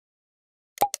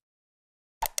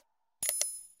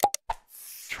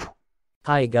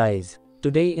Hi guys.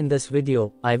 Today in this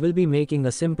video, I will be making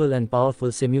a simple and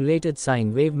powerful simulated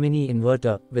sine wave mini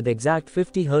inverter with exact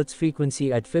 50 Hz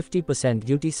frequency at 50%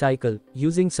 duty cycle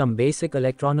using some basic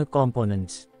electronic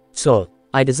components. So,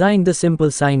 I designed the simple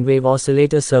sine wave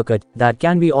oscillator circuit that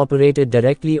can be operated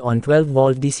directly on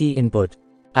 12-volt DC input.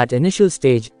 At initial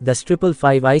stage, the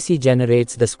 555 IC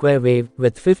generates the square wave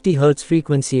with 50 Hz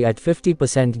frequency at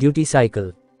 50% duty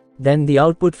cycle. Then the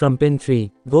output from pin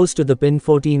 3 goes to the pin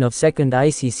 14 of second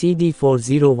IC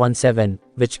CD4017,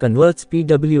 which converts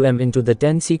PWM into the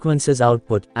 10 sequences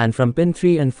output, and from pin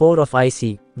 3 and 4 of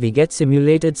IC, we get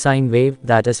simulated sine wave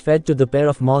that is fed to the pair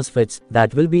of MOSFETs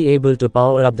that will be able to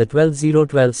power up the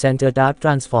 12012 center tap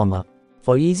transformer.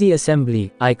 For easy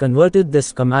assembly, I converted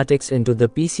this schematics into the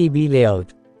PCB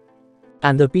layout.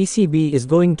 And the PCB is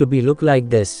going to be look like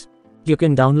this. You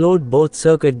can download both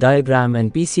circuit diagram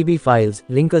and PCB files,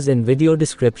 link is in video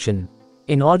description.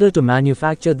 In order to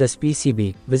manufacture this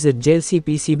PCB, visit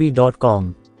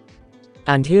jlcpcb.com.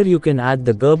 And here you can add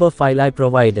the Gerber file I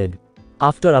provided.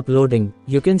 After uploading,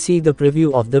 you can see the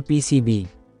preview of the PCB.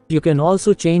 You can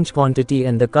also change quantity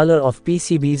and the color of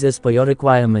PCBs as per your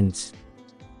requirements.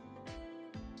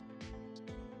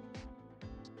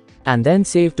 And then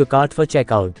save to cart for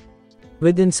checkout.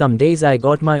 Within some days I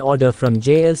got my order from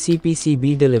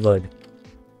jlcpcb delivered.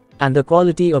 And the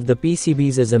quality of the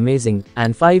PCBs is amazing,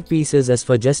 and 5 pieces is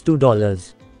for just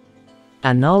 $2.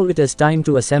 And now it is time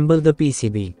to assemble the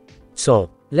PCB.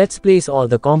 So, let's place all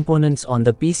the components on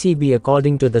the PCB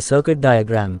according to the circuit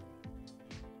diagram.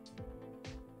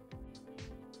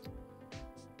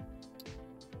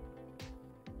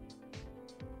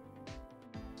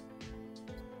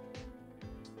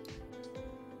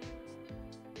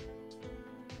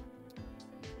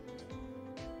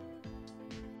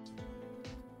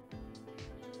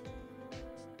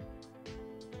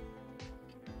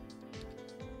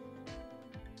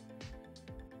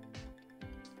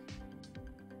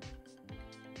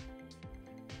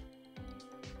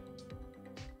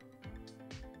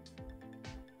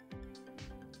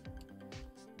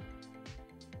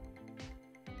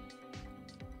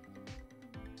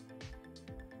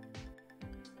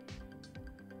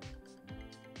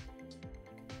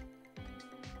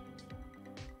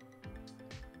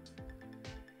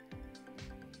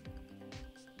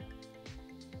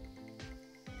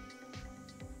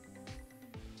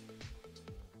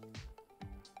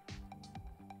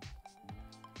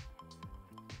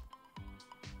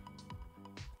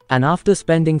 And after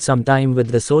spending some time with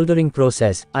the soldering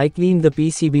process, I cleaned the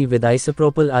PCB with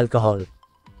isopropyl alcohol.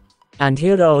 And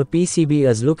here our PCB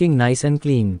is looking nice and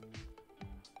clean.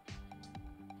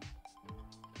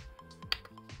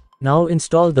 Now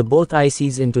install the both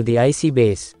ICs into the IC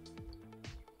base.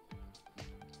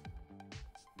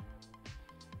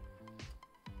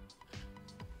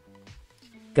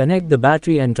 Connect the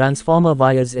battery and transformer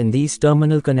wires in these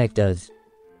terminal connectors.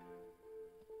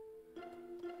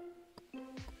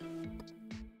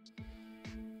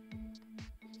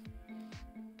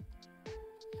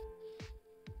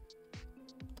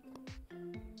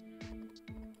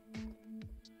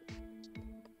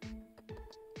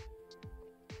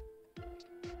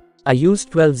 I used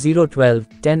 12012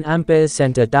 10 amperes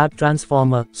center tap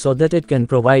transformer so that it can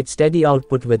provide steady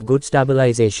output with good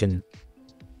stabilization.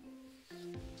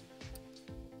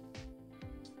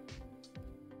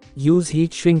 Use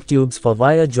heat shrink tubes for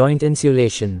wire joint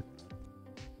insulation.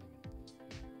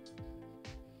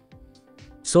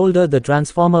 Solder the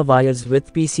transformer wires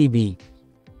with PCB.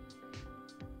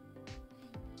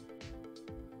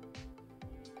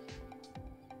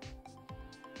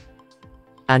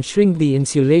 And shrink the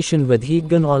insulation with heat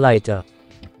gun or lighter.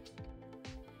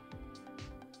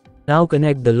 Now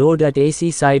connect the load at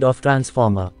AC side of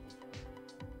transformer.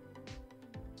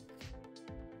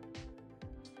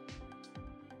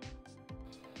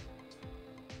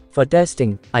 For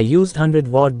testing, I used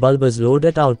 100-watt bulbous load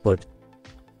at output.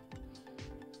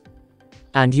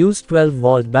 And used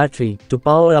 12-volt battery to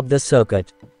power up the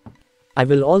circuit. I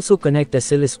will also connect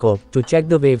oscilloscope to check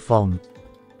the waveform.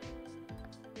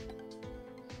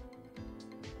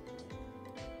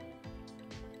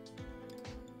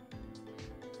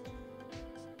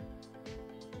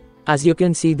 As you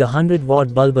can see, the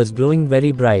 100-watt bulb is glowing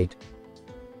very bright.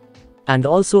 And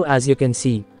also, as you can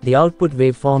see, the output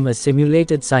waveform is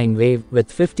simulated sine wave with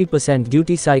 50%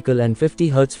 duty cycle and 50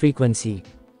 Hz frequency.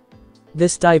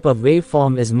 This type of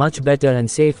waveform is much better and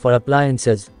safe for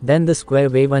appliances than the square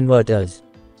wave inverters.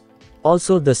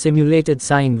 Also, the simulated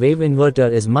sine wave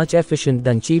inverter is much efficient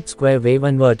than cheap square wave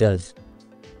inverters.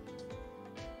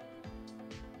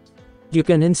 You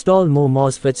can install more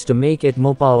MOSFETs to make it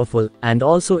more powerful, and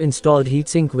also installed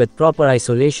heatsink with proper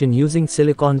isolation using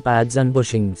silicon pads and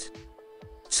bushings.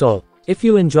 So, if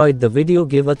you enjoyed the video,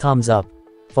 give a thumbs up.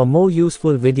 For more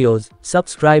useful videos,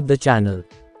 subscribe the channel.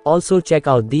 Also check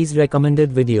out these recommended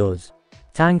videos.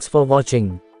 Thanks for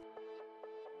watching.